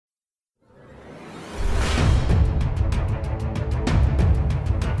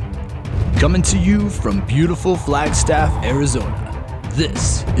Coming to you from beautiful Flagstaff, Arizona,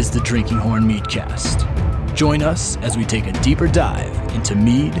 this is the Drinking Horn Meadcast. Join us as we take a deeper dive into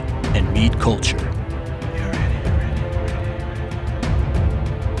mead and mead culture.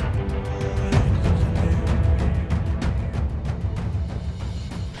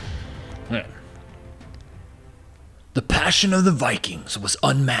 The passion of the Vikings was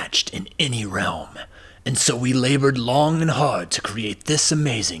unmatched in any realm, and so we labored long and hard to create this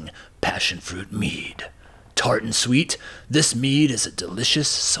amazing passion fruit mead. Tart and sweet, this mead is a delicious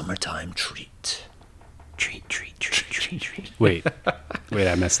summertime treat. Treat. Wait,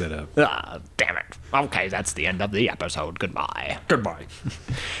 I messed that up. Ah, damn it. Okay, that's the end of the episode. Goodbye.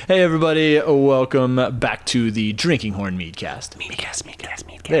 Hey, everybody. Welcome back to the Drinking Horn Meadcast.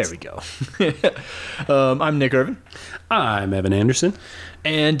 Meadcast. There we go. I'm Nick Irvin. I'm Evan Anderson.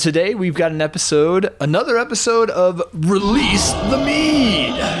 And today we've got another episode of Release the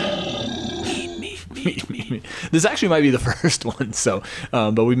Mead. Mead. This actually might be the first one,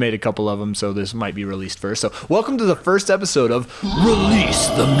 but we made a couple of them, so this might be released first. So welcome to the first episode of Release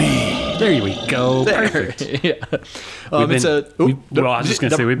the Mead. There we go. Perfect. Yeah. I was just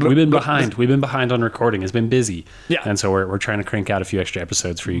gonna say we've been behind. We've been behind on recording. It's been busy. Yeah. And so we're trying to crank out a few extra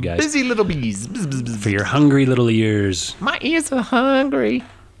episodes for you guys. Busy little bees. For your hungry little ears. My ears are hungry.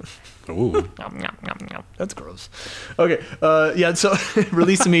 Ooh. That's gross. Okay. So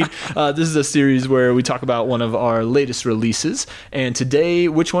Release the Mead. This is a series where we talk about one of our latest releases. And today,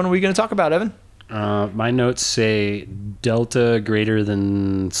 which one are we going to talk about, Evan? My notes say Delta greater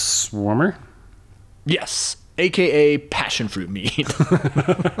than Swarmer. Yes. AKA passion fruit mead.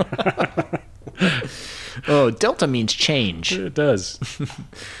 Oh, Delta means change. It does.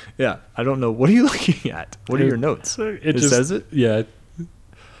 Yeah. I don't know. What are you looking at? What are your notes? It says it? Yeah.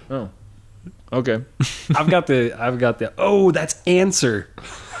 Oh. Okay. I've got the. Oh, that's answer.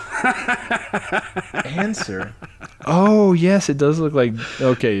 Answer. Oh, yes, it does look like.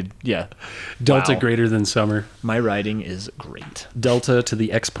 Okay, yeah. Delta Wow. greater than summer. My writing is great. Delta to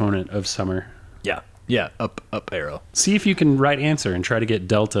the exponent of summer. Yeah. Yeah. Up arrow. See if you can write answer and try to get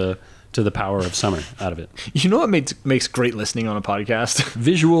delta to the power of summer out of it. You know what makes great listening on a podcast?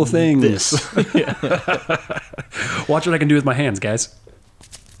 Visual things. This. Watch what I can do with my hands, guys.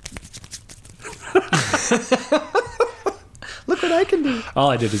 Look what I can do. All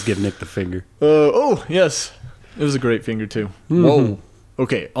I did is give Nick the finger. Oh, yes. It was a great finger, too. Mm-hmm. Whoa.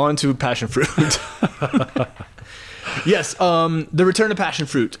 Okay, on to passion fruit. Yes, the return of passion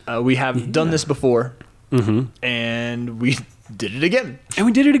fruit. We have done this before, and we did it again. And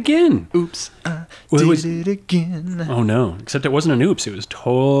we did it again. Oops, was- did it again. Oh, no. Except it wasn't an oops. It was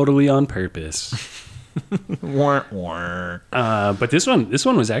totally on purpose. But this one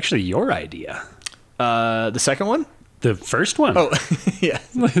was actually your idea. The second one? The first one. Oh, yeah.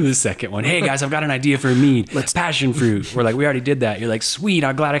 The second one. Hey, guys, I've got an idea for a mead. Passion fruit. We're like, we already did that. You're like, sweet.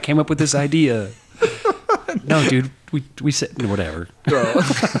 I'm glad I came up with this idea. No, dude. We said whatever.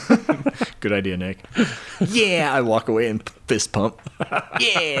 Good idea, Nick. Yeah, I walk away and fist pump.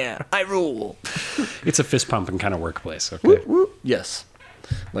 Yeah, I rule. It's a fist pumping kind of workplace. Okay. Whoop, whoop. Yes.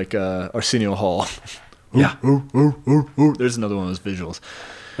 Like Arsenio Hall. Yeah. There's another one of those visuals.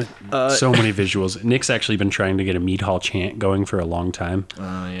 So many visuals. Nick's actually been trying to get a mead hall chant going for a long time.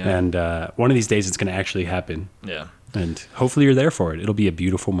 Yeah. And one of these days it's going to actually happen. Yeah. And hopefully you're there for it. It'll be a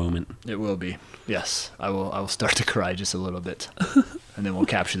beautiful moment. It will be. Yes. I will start to cry just a little bit. And then we'll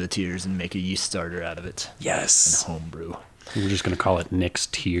capture the tears and make a yeast starter out of it. Yes. And homebrew. We're just going to call it Nick's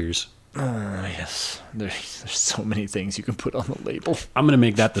Tears. Yes. There's so many things you can put on the label. I'm going to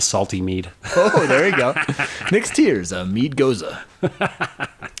make that the salty mead. Oh, there you go. Nick's Tears, mead goza.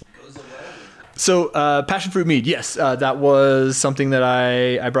 So, passion fruit mead, yes, that was something that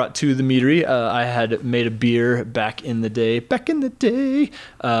I brought to the meadery. I had made a beer back in the day,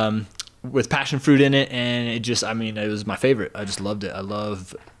 with passion fruit in it, and it was my favorite. I just loved it. I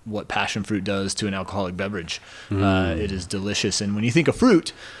love what passion fruit does to an alcoholic beverage. It is delicious, and when you think of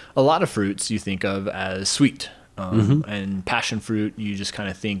fruit, a lot of fruits you think of as sweet. And passion fruit, you just kind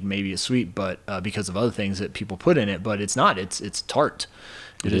of think maybe it's sweet, but because of other things that people put in it, but it's not. It's tart.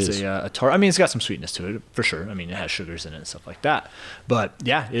 It is a tart. I mean, it's got some sweetness to it for sure. I mean, it has sugars in it and stuff like that. But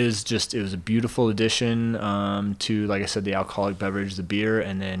yeah, it was a beautiful addition to, like I said, the alcoholic beverage, the beer,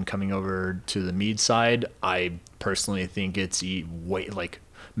 and then coming over to the mead side, I personally think it's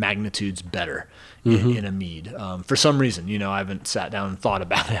magnitudes better in a mead. For some reason, I haven't sat down and thought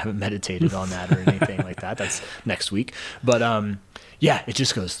about it. I haven't meditated on that or anything like that. That's next week. But yeah, it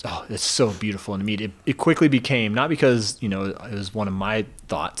just goes, oh, it's so beautiful in a mead. It quickly became, not because, it was one of my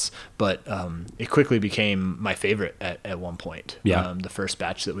thoughts, but it quickly became my favorite at one point. Yeah. The first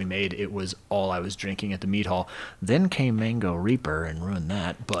batch that we made, it was all I was drinking at the mead hall. Then came Mango Reaper and ruined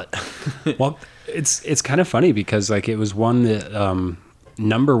that. But well, it's kind of funny because like it was one that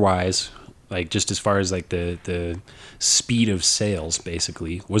number wise, like just as far as like the speed of sales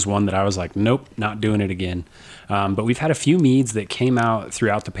basically was one that I was like, nope, not doing it again. But we've had a few meads that came out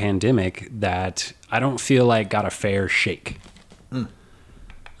throughout the pandemic that I don't feel like got a fair shake.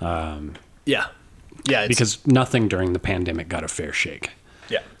 yeah. Because nothing during the pandemic got a fair shake.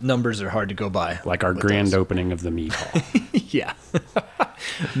 Yeah. Numbers are hard to go by. Like our grand opening of the mead hall. Yeah.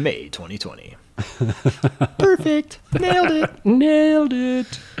 May 2020. Perfect. Nailed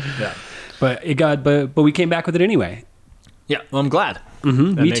it. Yeah. But but we came back with it anyway. Yeah, well, I'm glad.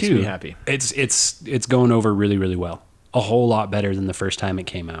 Mm-hmm, that me makes too. me happy. It's going over really, really well. A whole lot better than the first time it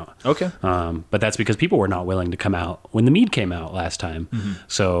came out. Okay. But that's because people were not willing to come out when the mead came out last time. Mm-hmm.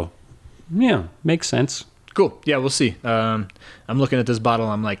 So, yeah, makes sense. Cool. Yeah, we'll see. I'm looking at this bottle.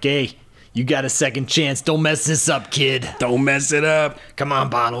 I'm like, hey, you got a second chance. Don't mess this up, kid. Don't mess it up. Come on,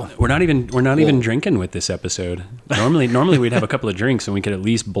 bottle. We're not even drinking with this episode. Normally we'd have a couple of drinks and we could at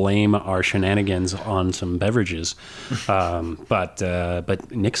least blame our shenanigans on some beverages. But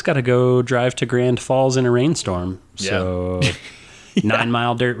Nick's got to go drive to Grand Falls in a rainstorm. So 9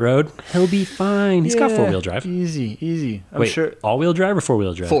 Mile dirt road. He'll be fine. He's got 4-wheel drive. Easy. I'm Wait, sure. All-wheel drive or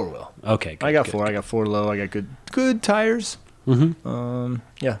 4-wheel drive? 4-wheel. Okay. Good, I got 4. I got 4 low. I got good tires. Mm-hmm.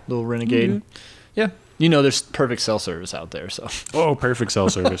 Yeah, little Renegade. Mm-hmm. Yeah. There's perfect cell service out there. So. Oh, perfect cell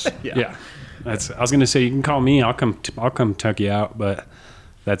service. Yeah. I was gonna say you can call me. I'll come tuck you out, but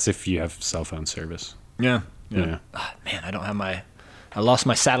that's if you have cell phone service. Yeah. Man, I don't have I lost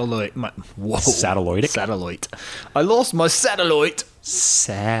my satellite. Satellite. I lost my satellite.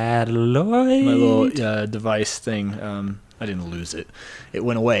 My little device thing. I didn't lose it. It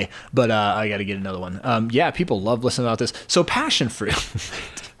went away, but I got to get another one. People love listening about this. So passion fruit.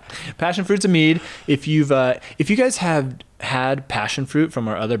 Passion fruit's a mead. If you guys have had passion fruit from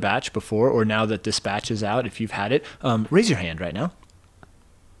our other batch before, or now that this batch is out, if you've had it, raise your hand right now.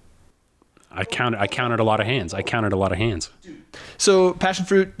 I counted a lot of hands. So passion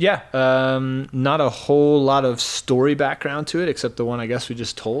fruit, not a whole lot of story background to it, except the one I guess we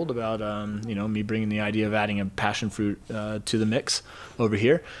just told about, me bringing the idea of adding a passion fruit to the mix over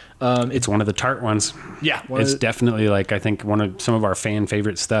here. It's one of the tart ones. Yeah, it's definitely like I think some of our fan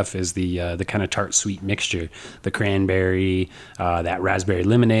favorite stuff is the kind of tart sweet mixture, the cranberry, that raspberry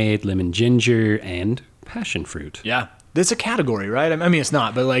lemonade, lemon ginger, and passion fruit. Yeah. It's a category, right? I mean, it's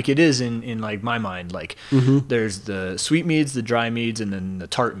not, but like it is in like my mind. Like there's the sweet meads, the dry meads, and then the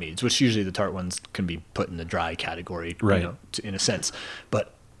tart meads, which usually the tart ones can be put in the dry category, right? In a sense.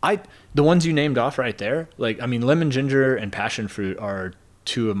 But the ones you named off right there, like I mean, lemon ginger and passion fruit are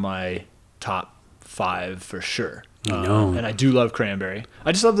 2 of my top 5 for sure. And I do love cranberry.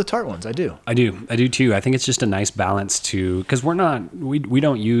 I just love the tart ones. I do too. I think it's just a nice balance because we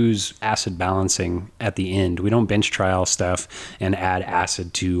don't use acid balancing at the end. We don't bench trial stuff and add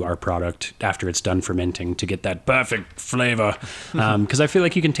acid to our product after it's done fermenting to get that perfect flavor. Because I feel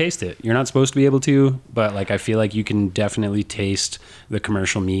like you can taste it. You're not supposed to be able to, but like I feel like you can definitely taste the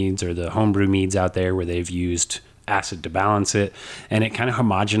commercial meads or the homebrew meads out there where they've used acid to balance it, and it kind of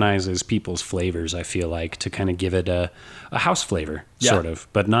homogenizes people's flavors, I feel like, to kind of give it a house flavor, sort of,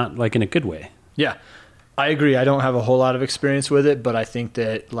 but not like in a good way. Yeah, I agree. I don't have a whole lot of experience with it, but I think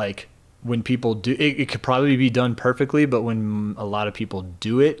that like when people do it could probably be done perfectly, but when a lot of people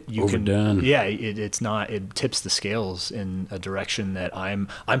do it, it tips the scales in a direction that I'm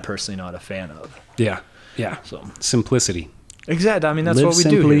personally not a fan of. Yeah. So simplicity. Exactly. I mean, that's Live what we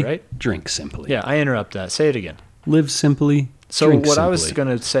simply, do here, right? Drink simply. Yeah, I interrupt that. Say it again. Live simply. So drink what simply. I was going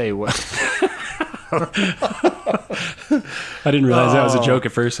to say was... I didn't realize that was a joke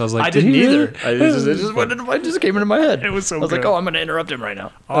at first. I was like, I didn't either. It just came into my head. It was so I was good. like, I'm going to interrupt him right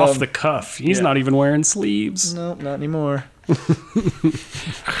now. Off the cuff. He's not even wearing sleeves. No, not anymore.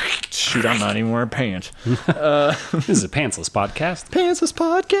 Shoot, I'm not even wearing pants. This is a pantsless podcast. Pantsless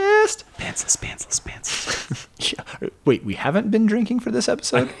podcast. Pantsless. Yeah. Wait, we haven't been drinking for this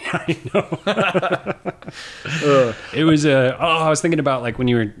episode? I know. It was I was thinking about like when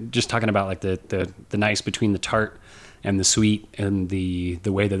you were just talking about like the nice between the tart and the sweet and the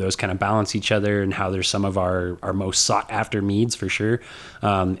way that those kind of balance each other and how there's some of our most sought after meads for sure.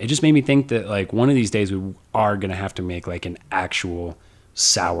 It just made me think that like one of these days we are going to have to make like an actual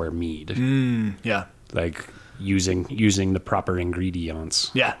sour mead. Yeah. Like using the proper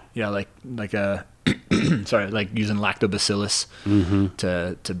ingredients. Yeah. Yeah. Like a, sorry, like using lactobacillus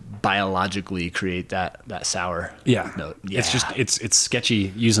to biologically create that sour Yeah. note. It's just, it's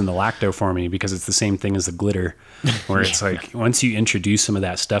sketchy using the lacto for me because it's the same thing as the glitter, where it's like, once you introduce some of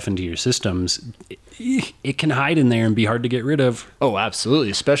that stuff into your systems, it can hide in there and be hard to get rid of. Oh,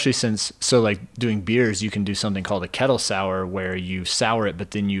 absolutely. Especially since, like doing beers, you can do something called a kettle sour where you sour it, but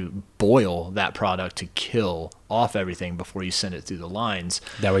then you boil that product to kill off everything before you send it through the lines.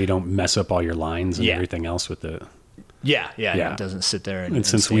 That way you don't mess up all your lines and everything else with it. Yeah. It doesn't sit there. And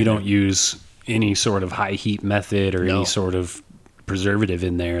since we don't use any sort of high heat method or any sort of preservative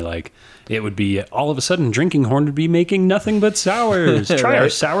in there, like it would be all of a sudden Drinking Horn would be making nothing but sours. Try our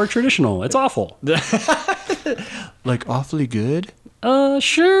sour traditional. It's awful. Like awfully good?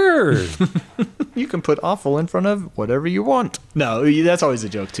 Sure. You can put awful in front of whatever you want. No, that's always a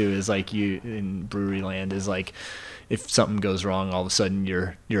joke too, is like you in brewery land is like if something goes wrong, all of a sudden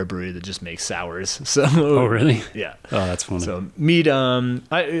you're a brewery that just makes sours. So Oh, really? Yeah. Oh, that's funny. So mead, I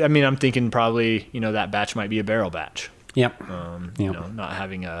mean I'm tking probably, that batch might be a barrel batch. Yep. Not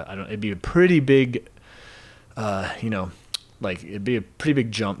having it'd be a pretty big, like it'd be a pretty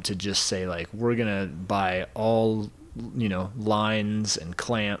big jump to just say like, we're going to buy all, lines and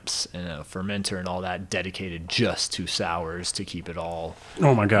clamps and a fermenter and all that dedicated just to sours to keep it all.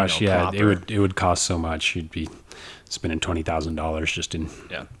 Oh my gosh. Yeah. Proper. It would cost so much. You'd be spending $20,000 just in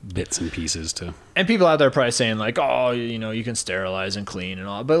bits and pieces to. And people out there are probably saying like, oh, you can sterilize and clean and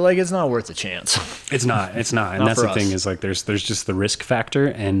all, but like it's not worth a chance. It's not. And Not that's for the thing us. is like there's just the risk factor,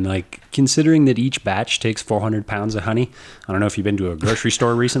 and like considering that each batch takes 400 pounds of honey. I don't know if you've been to a grocery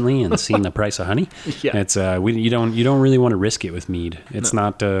store recently and seen the price of honey. Yeah. It's you don't really want to risk it with mead. It's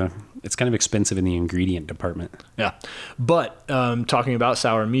not. It's kind of expensive in the ingredient department. Yeah. But talking about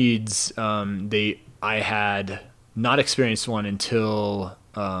sour meads, I had not experienced one until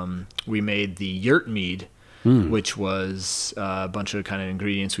we made the yurt mead, which was a bunch of kind of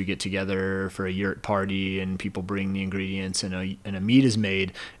ingredients we get together for a yurt party, and people bring the ingredients, and a mead is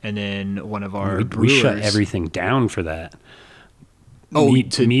made, and then one of our brewers, We shut everything down for that. Oh,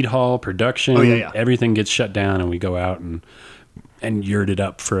 mead hall production. Oh, yeah. Everything gets shut down, and we go out and yurt it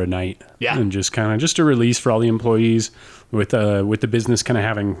up for a night. Yeah. And just a release for all the employees, with the business kind of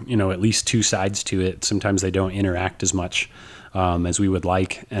having, at least two sides to it. Sometimes they don't interact as much as we would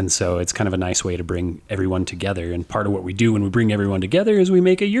like. And so it's kind of a nice way to bring everyone together. And part of what we do when we bring everyone together is we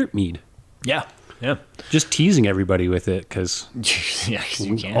make a yurt mead. Yeah. Yeah. Just teasing everybody with it because Yeah, 'cause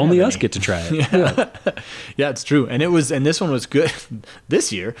you can't only have us any. get to try it. Yeah, it's true. And this one was good.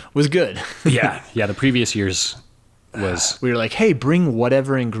 This year was good. Yeah. The previous year's was, We were like, hey, bring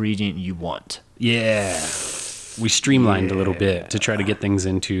whatever ingredient you want. yeah. We streamlined a little bit to try to get things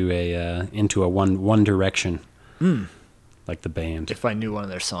into a one direction, like the band. If I knew one of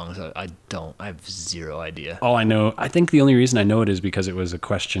their songs, I don't. I have zero idea. All I know, I think the only reason I know it is because it was a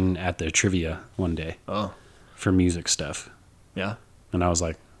question at the trivia one day Oh, for music stuff, yeah. and I was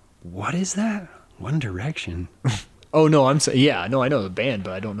like, "What is that? One Direction?" Oh no, I know the band,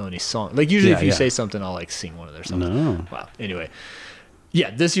 but I don't know any song. Like usually, Yeah, if you yeah. say something, I'll like sing one of their songs. No. Wow. Anyway, yeah,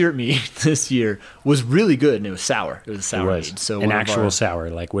 this year was really good, and it was sour. It was a sour It was mead. So an one of actual our- sour,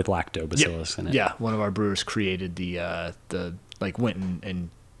 like with lactobacillus in it. Yeah, one of our brewers created the went and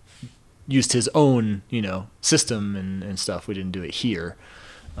used his own system and stuff. We didn't do it here.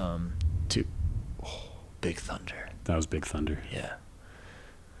 Big Thunder. That was Big Thunder. Yeah.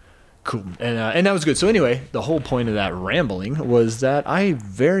 Cool. And that was good. So anyway, the whole point of that rambling was that I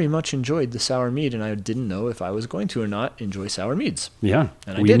very much enjoyed the sour mead, and I didn't know if I was going to or not enjoy sour meads. Yeah,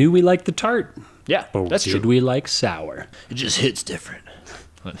 And I we did. knew we liked the tart, Yeah, but that's did true. we like sour? It just hits different.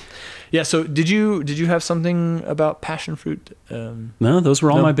 But, yeah. So did you have something about passion fruit? No, those were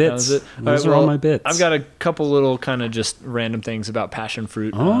all No, my that bits. was it? Those All are right, all my bits. I've got a couple little kind of just random things about passion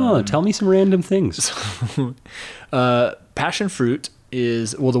fruit. Oh, tell me some random things. Passion fruit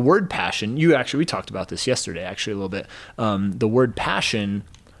is, well, the word passion, we talked about this yesterday actually a little bit. The word passion,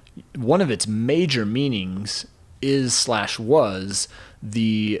 one of its major meanings was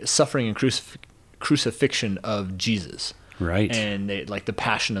the suffering and crucifixion of Jesus. Right. And like the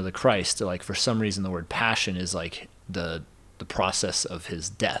passion of the Christ, like for some reason the word passion is like the process of his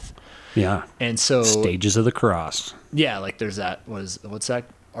death. Yeah. And so Stages of the Cross. yeah, like there's that what's that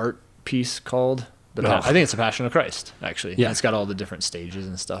art piece called? Oh. I think it's the Passion of Christ, actually. Yeah. And it's got all the different stages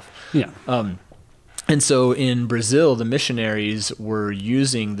and stuff. Yeah. And so in Brazil, the missionaries were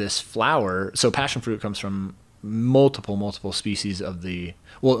using this flower. So passion fruit comes from multiple species of the.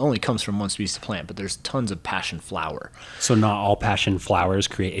 Well, it only comes from one species of plant, but there's tons of passion flower. So not all passion flowers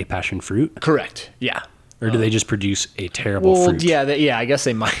create a passion fruit? Correct. Yeah. Or do they just produce a terrible fruit? Yeah, I guess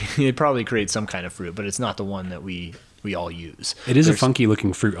they might. They probably create some kind of fruit, but it's not the one that we all use. It is a funky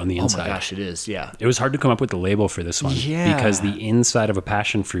looking fruit on the inside. Oh my gosh, it is. Yeah. It was hard to come up with the label for this one. Yeah. Because the inside of a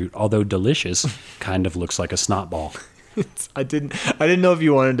passion fruit, although delicious, kind of looks like a snot ball. I didn't know if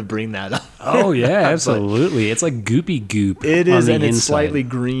you wanted to bring that up. Oh yeah, absolutely. It's like goopy goop. It is, on and the it's inside. slightly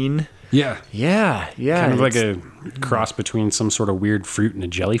green. Yeah. Yeah. Kind of like a cross between some sort of weird fruit and a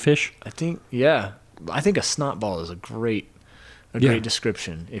jellyfish. I think a snot ball is a great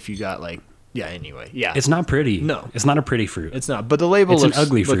description. If you got anyway. Yeah. It's not pretty. No. It's not a pretty fruit. It's not. But the label It's looks an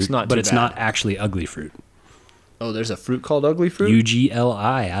ugly looks fruit, not but too it's bad. not actually ugly fruit. Oh, there's a fruit called ugly fruit?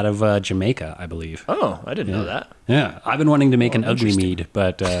 UGLI out of Jamaica, I believe. Oh, I didn't know that. Yeah, I've been wanting to make an ugly interesting. mead,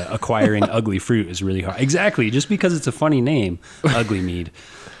 but acquiring ugly fruit is really hard. Exactly, just because it's a funny name, ugly mead.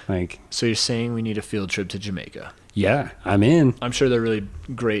 So you're saying we need a field trip to Jamaica? Yeah, I'm in. I'm sure they're really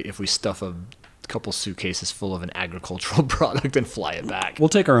great if we stuff a couple suitcases full of an agricultural product and fly it back. We'll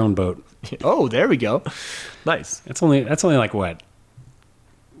take our own boat. Oh, there we go. Nice. That's only like what?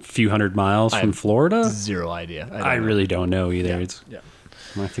 Few hundred miles from Florida? Zero idea. I really don't know either. Yeah.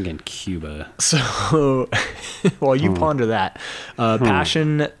 I'm thinking Cuba. So while you ponder that,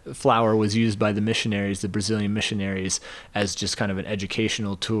 passion flower was used by the missionaries, the Brazilian missionaries, as just kind of an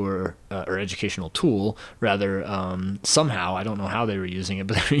educational tour or educational tool. Rather, somehow, I don't know how they were using it,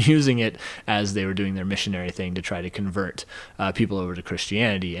 but they were using it as they were doing their missionary thing to try to convert people over to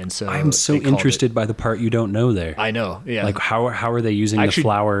Christianity. And so I'm so interested by the part you don't know there. I know. Yeah. Like how are they using the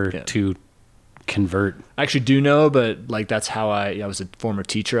flower to convert? I actually do know, but that's how I was a former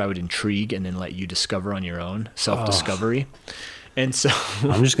teacher. I would intrigue and then let you discover on your own, self-discovery. And so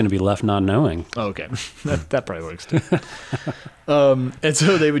I'm just going to be left not knowing. Okay. That probably works too. And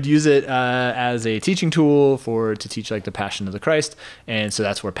so they would use it as a teaching tool to teach the Passion of the Christ. And so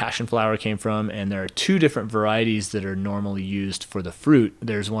that's where passion flower came from. And there are two different varieties that are normally used for the fruit.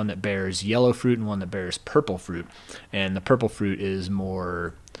 There's one that bears yellow fruit and one that bears purple fruit. And the purple fruit is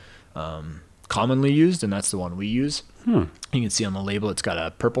more commonly used, and that's the one we use. You can see on the label it's got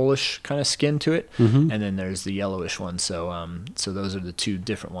a purplish kind of skin to it, and then there's the yellowish one. So those are the two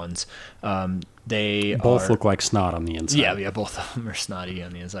different ones. They both look like snot on the inside. Yeah, both of them are snotty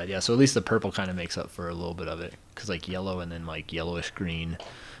on the inside. Yeah, so at least the purple kind of makes up for a little bit of it, because yellow and then yellowish green,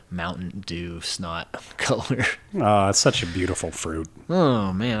 Mountain Dew snot color. Oh, it's such a beautiful fruit.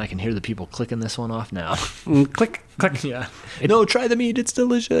 Oh man, I can hear the people clicking this one off now. Click, click. Yeah. No, try the meat. It's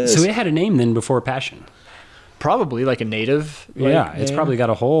delicious. So it had a name then before passion. Probably a native. Yeah, it's name. probably got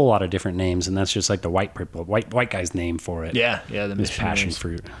a whole lot of different names, and that's just the white guy's name for it. Yeah, the This passion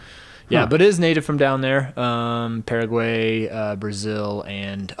fruit. Yeah, but it is native from down there. Paraguay, Brazil,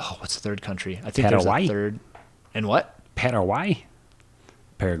 and what's the third country? I think Paraguay. There's a third. And what? Paraguay.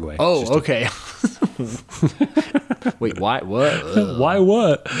 Paraguay. Oh, okay. Wait, why? What? Why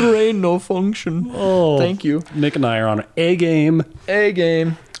what? Brain no function. Oh, thank you. Nick and I are on A game. A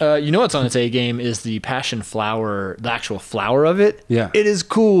game. You know what's on its A game is the passion flower, the actual flower of it. Yeah. It is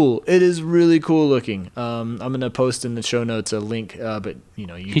cool. It is really cool looking. I'm going to post in the show notes a link, but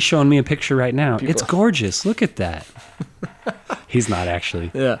He's showing me a picture right now. It's gorgeous. Look at that. He's not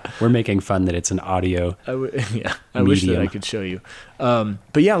actually. Yeah. We're making fun that it's an audio. I wish that medium. I could show you.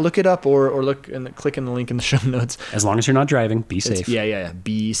 But yeah, look it up or look and click on the link in the show notes. As long as you're not driving, be safe. Yeah.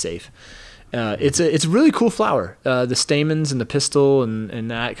 Be safe. It's a really cool flower. The stamens and the pistil and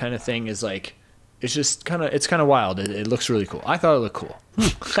that kind of thing is it's kind of wild. It looks really cool. I thought it looked cool.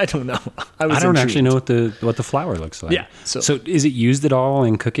 I don't know. I don't actually know what the flower looks like. Yeah. So is it used at all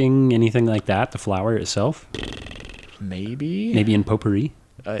in cooking, anything like that? The flower itself? Maybe in potpourri.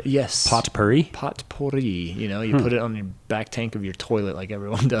 Yes. Potpourri. Potpourri. You put it on your back tank of your toilet like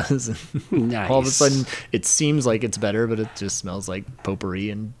everyone does. And Nice. all of a sudden, it seems like it's better, but it just smells like potpourri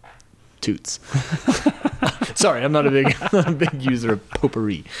and toots. Sorry, I'm not a big user of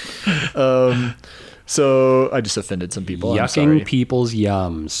potpourri. So I just offended some people. Yucking people's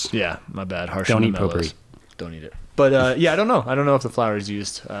yums. Yeah, my bad. Harsh. Don't on the eat potpourri. mellows. Don't eat it. But I don't know. I don't know if the flower is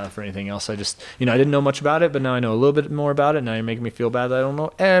used for anything else. I just, I didn't know much about it, but now I know a little bit more about it. Now you're making me feel bad that I don't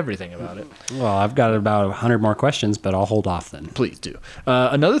know everything about it. Well, I've got about 100 more questions, but I'll hold off then. Please do.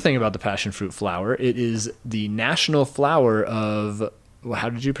 Another thing about the passion fruit flower, it is the national flower of, how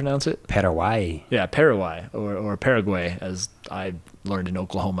did you pronounce it? Paraguay. Yeah, Paraguay or Paraguay, as I learned in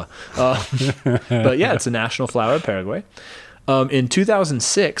Oklahoma. But yeah, it's a national flower of Paraguay. In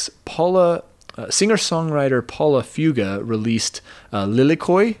 2006, singer-songwriter Paula Fuga released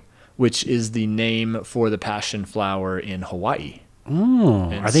Lilikoi, which is the name for the passion flower in Hawaii. Oh,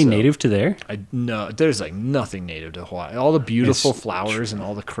 And are they so- native to there? No, there's like nothing native to Hawaii. All the beautiful flowers and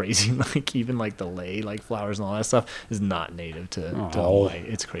all the crazy, like even like the lei, like flowers and all that stuff is not native to Hawaii.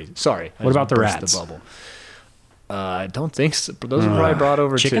 It's crazy. Sorry. I What just about the burst rats? The bubble. I don't think so. Those were probably brought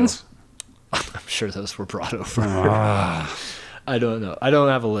over Chickens? too. I'm sure those were brought over. I don't know. I don't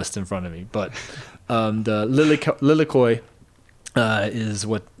have a list in front of me, but the lilikoi is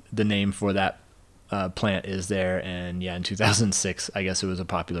what the name for that plant is there. And yeah, in 2006, I guess it was a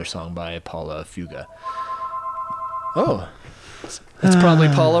popular song by Paula Fuga. Oh, it's probably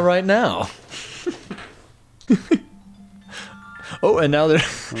Paula right now. Oh, and now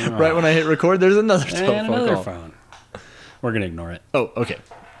right when I hit record, there's another And telephone another call. phone. We're going to ignore it. Oh, okay.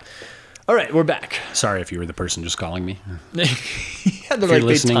 All right, we're back. Sorry if you were the person just calling me. Yeah, If they're you're like they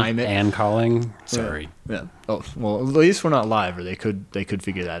listening time it. and calling, sorry. Yeah. Oh, well, at least we're not live, or they could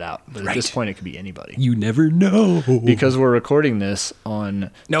figure that out. But at this Right. point, it could be anybody. You never know. Because we're recording this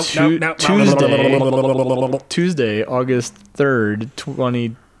on Tuesday, August 3rd,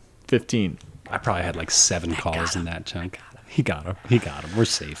 2015. I probably had like 7 calls in that chunk. He got him. We're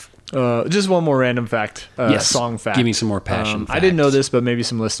safe. Just one more random fact, Yes. song fact. Give me some more passion I didn't know facts. this, but maybe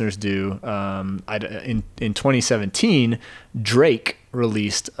some listeners do. In 2017, Drake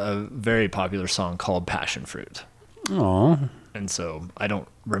released a very popular song called Passion Fruit. Oh, And so I don't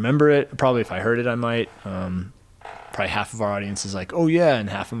remember it. Probably if I heard it, I might. Probably half of our audience is like, oh yeah, and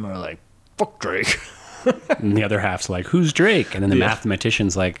half of them are like, fuck Drake. and the other half's like, who's Drake? And then the Yeah.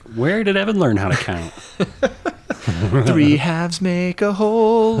 mathematician's like, where did Evan learn how to count? 3 halves make a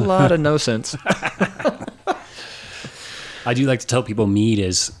whole lot of no sense. I do like to tell people mead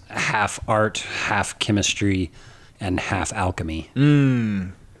is half art, half chemistry, and half alchemy.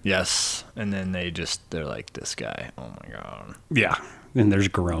 Yes. And then they're like, this guy. Oh my God. Yeah. And there's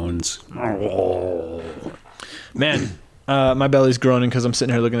groans. Man, my belly's groaning because I'm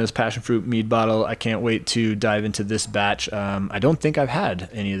sitting here looking at this passion fruit mead bottle. I can't wait to dive into this batch. I don't think I've had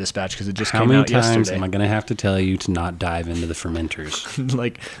any of this batch because it just How came many out times yesterday. am I going to have to tell you to not dive into the fermenters?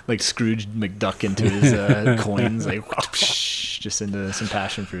 like Scrooge McDuck into his coins, like just into some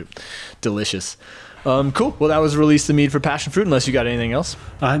passion fruit. Delicious. Cool. Well, that was Release the Mead for passion fruit. Unless you got anything else.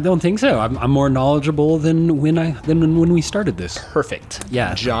 I don't think so. I'm more knowledgeable than when we started this. Perfect.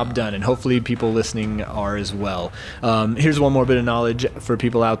 Yeah. Job done. And hopefully people listening are as well. Here's one more bit of knowledge for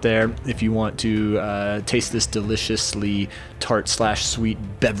people out there. If you want to taste this deliciously tart/sweet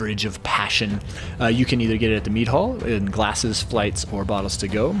beverage of passion, you can either get it at the mead hall in glasses, flights, or bottles to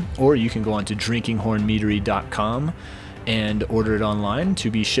go, or you can go on to drinkinghornmeadery.com and order it online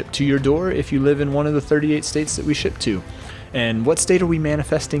to be shipped to your door if you live in one of the 38 states that we ship to. And what state are we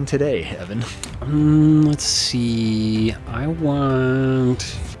manifesting today, Evan? Let's see. I'm going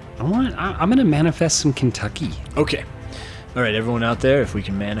to manifest some Kentucky. Okay. All right, everyone out there, if we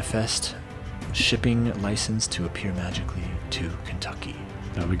can manifest shipping license to appear magically to Kentucky.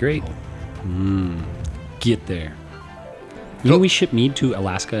 That'd be great. Get there. You know we ship mead to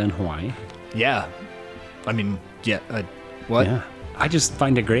Alaska and Hawaii? Yeah. I mean, yeah. What? Yeah. I just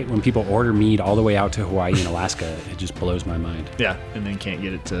find it great when people order mead all the way out to Hawaii and Alaska. It just blows my mind. Yeah, and then can't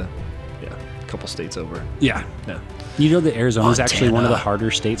get it to, a couple states over. Yeah. Yeah. You know that Arizona is actually one of the Montana.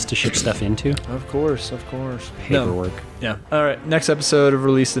 harder states to ship stuff into? Of course. No. Paperwork. Yeah. All right. Next episode of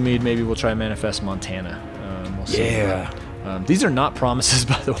Release the Mead, maybe we'll try and manifest Montana. We'll see. Yeah. These are not promises,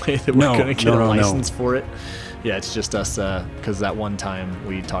 by the way, that we're No, going to get no, a no, no. license for it. Yeah, it's just us because that one time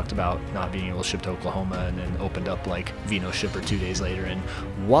we talked about not being able to ship to Oklahoma and then opened up like Vino Shipper 2 days later and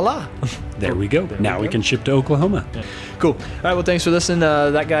voila. There we go. Now we can ship to Oklahoma. Yeah. Cool. All right, well, thanks for listening.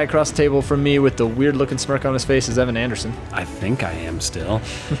 That guy across the table from me with the weird looking smirk on his face is Evan Anderson. I think I am still.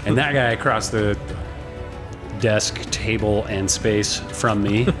 And that guy across the desk, table, and space from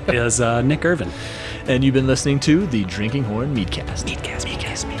me is Nick Irvin. And you've been listening to the Drinking Horn Meadcast.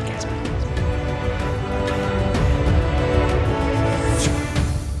 Meadcast.